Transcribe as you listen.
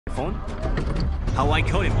phone? How I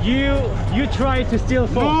caught him. You tried to steal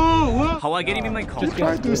phone. No, How I get him in my car.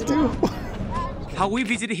 tried to steal. How we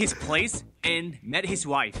visited his place and met his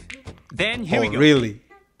wife. Then here we go. Really?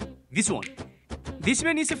 This one. This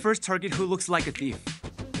man is the first target who looks like a thief.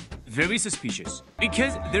 Very suspicious.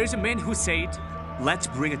 Because there is a man who said, let's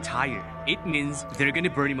bring a tire. It means they're gonna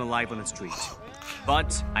burn him alive on the street.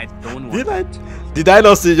 But I don't want Did I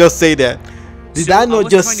not just say that? Did So I I not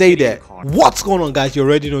was just trying to say get in that? the car. What's going on, guys? You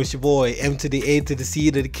already know it's your boy M to the A to the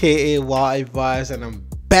C to the K A Y vibes, and I'm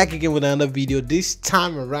back again with another video. This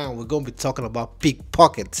time around, we're gonna be talking about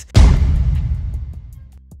pickpockets.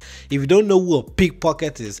 If you don't know who a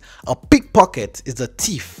pickpocket is a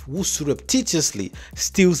thief who surreptitiously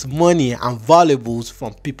steals money and valuables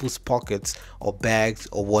from people's pockets or bags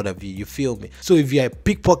or whatever. You feel me? So if you're a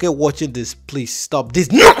pickpocket watching this, please stop this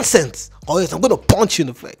nonsense, or else I'm gonna punch you in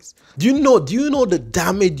the face. Do you know the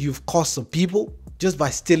damage you've caused some people just by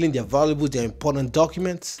stealing their valuables, their important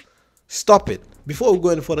documents? Stop it. Before we go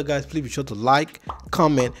any further, guys, please be sure to like,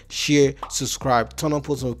 comment, share, subscribe, turn on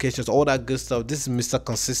post notifications, all that good stuff. This is Mr.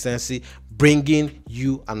 Consistency bringing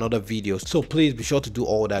you another video, so please be sure to do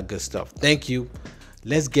all that good stuff. Thank you.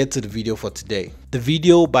 Let's get to the video for today. The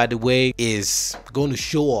video, by the way, is going to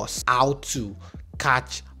show us how to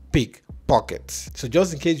catch pickpockets. So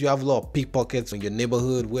just in case you have a lot of pickpockets in your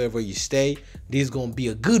neighborhood, wherever you stay, this is going to be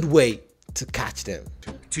a good way to catch them.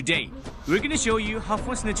 Today, we're gonna show you how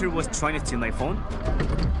phone snitcher was trying to steal my phone.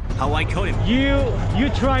 How I caught him. You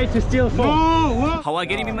tried to steal phone. No, How I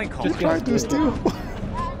get him in my car. tried to steal.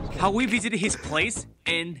 How we visited his place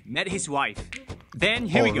and met his wife. Then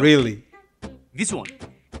here we go. Really? This one.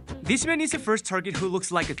 This man is the first target who looks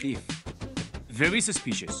like a thief. Very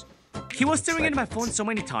suspicious. He was staring at my phone so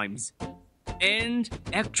many times. And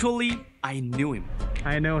actually, I knew him.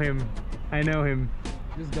 I know him.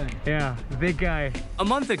 This guy. Yeah, big guy. A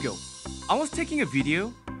month ago, I was taking a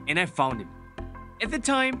video and I found him. At the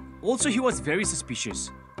time, also he was very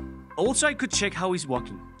suspicious. Also, I could check how he's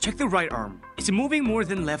walking. Check the right arm. It's moving more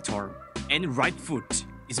than left arm. And right foot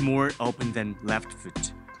is more open than left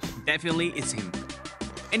foot. Definitely it's him.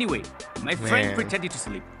 Anyway, my friend Man. pretended to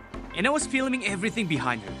sleep. And I was filming everything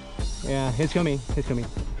behind her. Yeah, he's coming.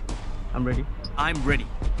 I'm ready. I'm ready.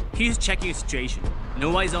 He's checking his situation.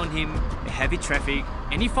 No eyes on him, heavy traffic,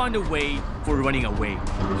 and he found a way for running away.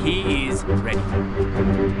 He is ready.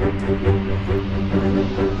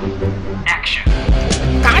 Action!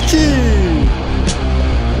 Got you!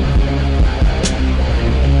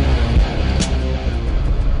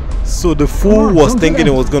 So the fool was thinking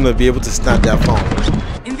he was gonna be able to snatch that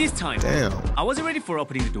phone. In this time, Damn. I wasn't ready for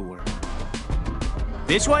opening the door.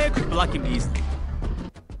 That's why I could block him easily.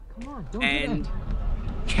 And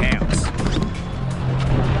chaos.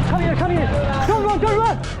 Come here. Don't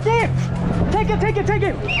run. Thief! Take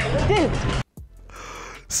it. Thief!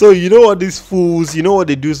 So you know what these fools, you know what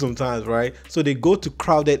they do sometimes, right? So they go to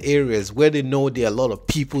crowded areas where they know there are a lot of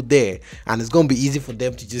people there, and it's gonna be easy for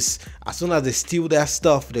them to just, as soon as they steal their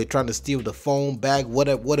stuff, they're trying to steal the phone, bag,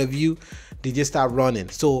 whatever you, they just start running.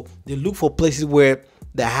 So they look for places where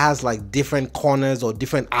that has like different corners or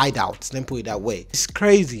different hideouts. Let me put it that way. It's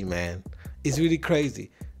crazy, man. It's really crazy.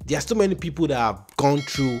 There's so many people that have gone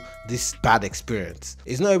through this bad experience.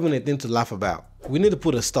 It's not even a thing to laugh about. We need to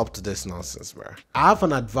put a stop to this nonsense, bro. I have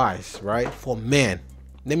an advice, right, for men.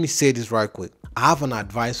 Let me say this right quick. I have an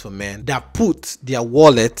advice for men that put their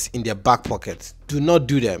wallet in their back pocket. Do not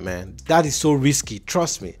do that, man. That is so risky.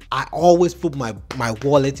 Trust me. I always put my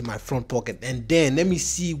wallet in my front pocket, and then let me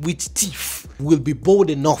see which thief will be bold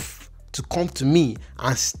enough to come to me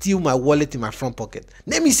and steal my wallet in my front pocket.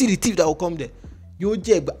 Let me see the thief that will come there.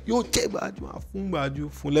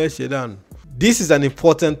 This is an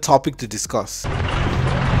important topic to discuss.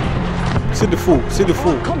 See the fool.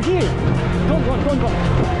 Come here. Don't run.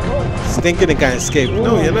 He's thinking he can escape.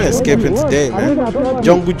 No, you're not escaping today, man.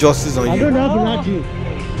 Jungle justice on I don't you. have lucky.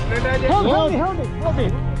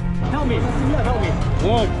 Help me.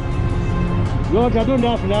 What? I don't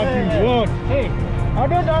have nothing. What? Hey, I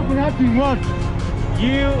don't have nothing. What?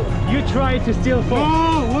 You tried to steal phone.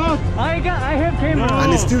 Oh, what? I have camera.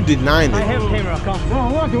 And he's still denying I it. have camera. Come.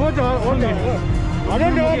 What? I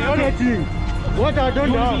don't know anything. What I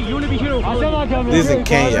don't know. You wanna be here? This is in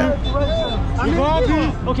Kenya.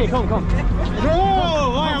 Okay, come. No,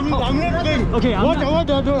 I'm not playing. Okay, I don't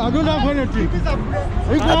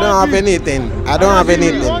have anything. I don't have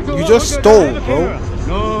anything. You just stole, bro.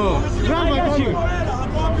 No. I got you.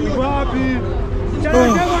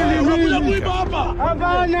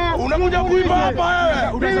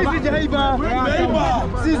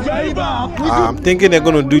 I'm thinking they're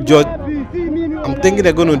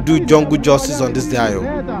gonna do jungle justice on this guy.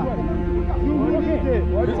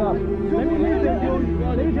 What's up?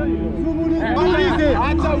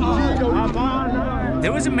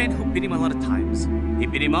 There was a man who beat him a lot of times. He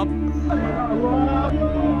beat him up.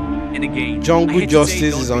 And again, Jungle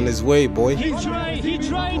Justice is on his way, boy. He tried.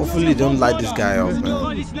 Hopefully don't light this guy up, man. No,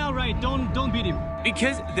 it's not right. Don't beat him.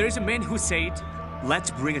 because there is a man who said,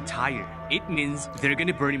 let's bring a tire. It means they're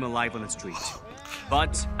gonna burn him alive on the street.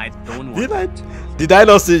 But I don't want that. Did I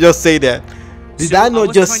not just say that? Did So I not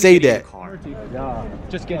was just trying say to get in that? the car. Yeah.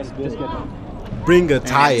 Just get it. Bring a After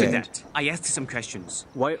tire. that, I asked some questions.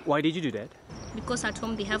 Why did you do that? Because at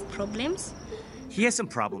home they have problems. He has some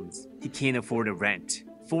problems. He can't afford a rent.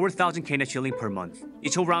 4,000 Kenya shilling per month.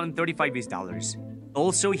 It's around $35.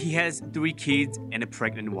 Also, he has 3 kids and a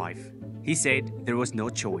pregnant wife. He said there was no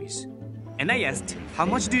choice. And I asked, how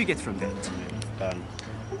much do you get from that?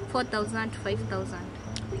 4,000, 5,000.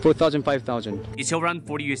 4,000, 5,000. It's around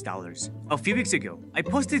 $40. A few weeks ago, I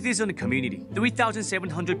posted this on the community.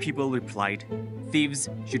 3,700 people replied, thieves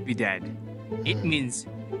should be dead. It means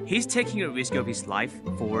he's taking a risk of his life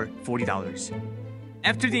for $40.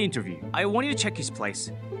 After the interview, I wanted to check his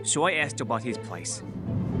place, so I asked about his place.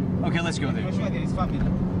 Okay, let's go there.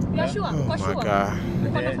 You're sure? Oh my god.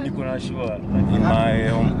 In my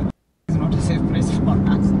home. It's not a safe place for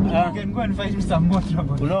us. You can go and find him some more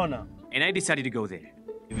trouble. Ulona. And I decided to go there.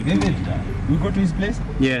 David, we go to his place?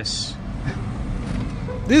 Yes.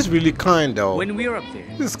 This is really kind though. When we were up there,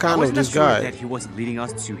 This is kind I was of not this sure guy. that he was leading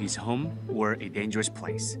us to his home or a dangerous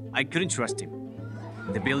place. I couldn't trust him.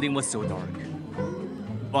 The building was so dark.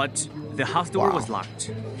 But the house door Wow. was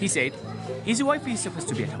locked. He said his wife is supposed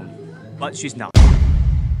to be at home, but she's not.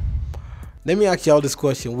 Let me ask y'all this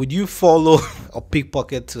question. Would you follow a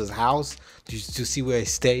pickpocket to his house to see where he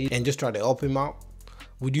stays and just try to help him out?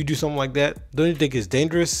 Would you do something like that? Don't you think it's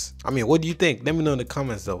dangerous? I mean, what do you think? Let me know in the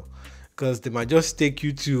comments though. Because they might just take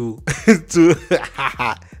you to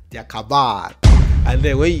their cabal. And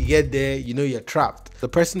then when you get there, you know you're trapped. The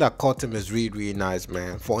person that caught him is really, really nice,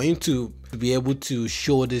 man. For him to be able to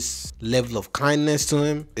show this level of kindness to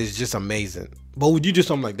him is just amazing. But would you do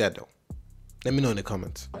something like that though? Let me know in the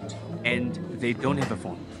comments. And they don't have a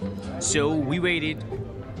phone. So we waited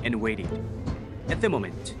and waited. At the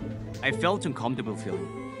moment, I felt uncomfortable feeling.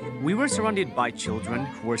 We were surrounded by children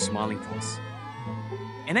who were smiling to us.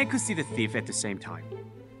 And I could see the thief at the same time.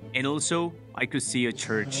 And also, I could see a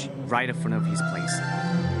church right in front of his place.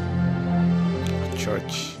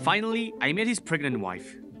 Church. Finally, I met his pregnant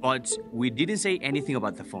wife, but we didn't say anything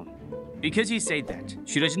about the phone. Because he said that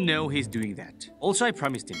she doesn't know he's doing that. Also, I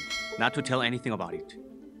promised him not to tell anything about it.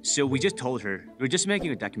 So we just told her we're just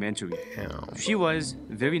making a documentary. Damn. She was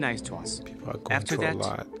very nice to us. People are going After through a that,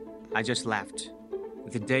 lot. I just laughed.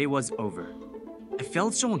 The day was over. I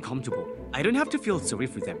felt so uncomfortable. I don't have to feel sorry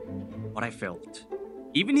for them, but I felt.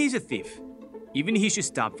 Even he's a thief. Even he should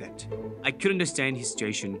stop that. I could understand his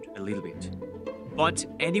situation a little bit. But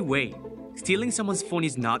anyway, stealing someone's phone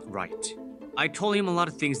is not right. I told him a lot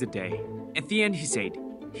of things that day. At the end, he said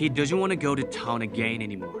he doesn't want to go to town again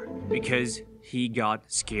anymore because he got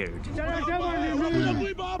scared.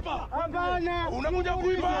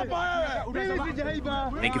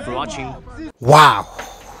 Thank you for watching. Wow.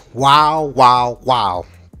 Wow, wow, wow.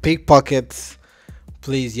 Pickpockets,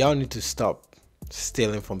 please, y'all need to stop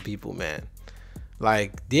stealing from people, man.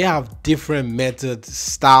 Like, they have different methods,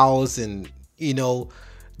 styles, and, you know,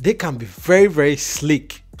 they can be very, very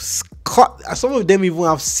slick. Some of them even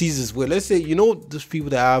have scissors where, let's say, you know, those people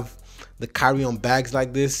that have the carry-on bags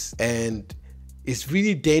like this, and it's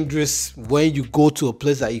really dangerous when you go to a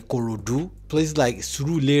place like Ikorodu, places like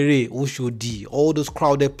Surulere, Oshodi, all those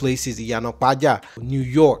crowded places, Yanokpaja, New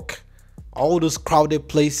York, all those crowded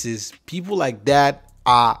places. People like that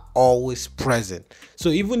are always present. So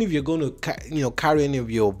even if you're going to carry any of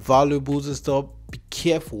your valuables and stuff, be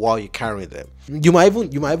careful while you're carrying them. You might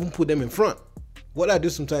even put them in front. What I do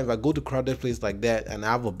sometimes, if I go to crowded place like that and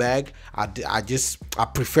I have a bag, I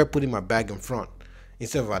prefer putting my bag in front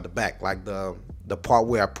instead of at the back, like the part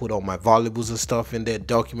where I put all my valuables and stuff in there,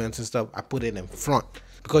 documents and stuff. I put it in front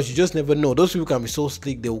because you just never know. Those people can be so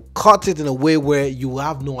slick, they'll cut it in a way where you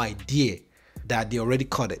have no idea that they already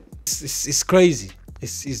cut it. It's crazy.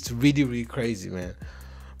 It's really, really crazy, man.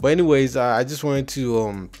 But anyways, I just wanted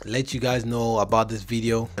to let you guys know about this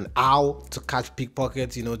video and how to catch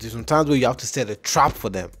pickpockets. You know, there's sometimes where you have to set a trap for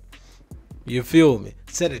them. You feel me?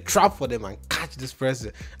 Set a trap for them and catch this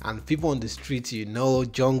person. And people on the streets, you know,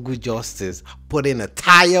 Jungle Justice, put in a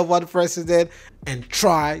tire for the president and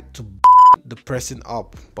try to the person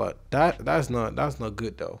up. But that's not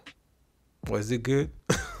good though. Was it good?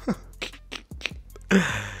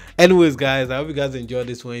 Anyways, guys, I hope you guys enjoyed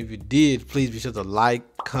this one. If you did, please be sure to like,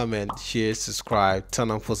 comment, share, subscribe,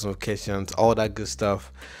 turn on post notifications, all that good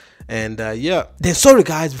stuff. And yeah, then sorry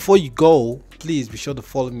guys, before you go, please be sure to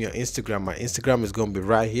follow me on Instagram. My Instagram is going to be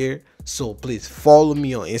right here, so please follow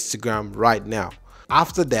me on Instagram right now.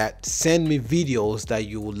 After that, send me videos that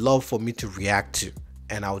you would love for me to react to,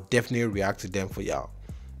 and I'll definitely react to them for y'all.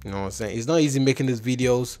 You know what I'm saying? It's not easy making these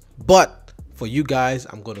videos, but for you guys,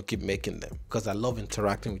 I'm going to keep making them because I love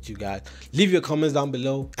interacting with you guys. Leave your comments down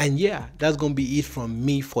below. And yeah, that's going to be it from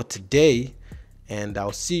me for today, and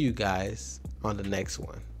I'll see you guys on the next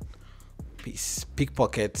one. Peace.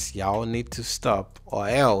 Pickpockets, y'all need to stop, or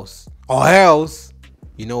else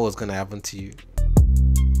you know what's gonna happen to you.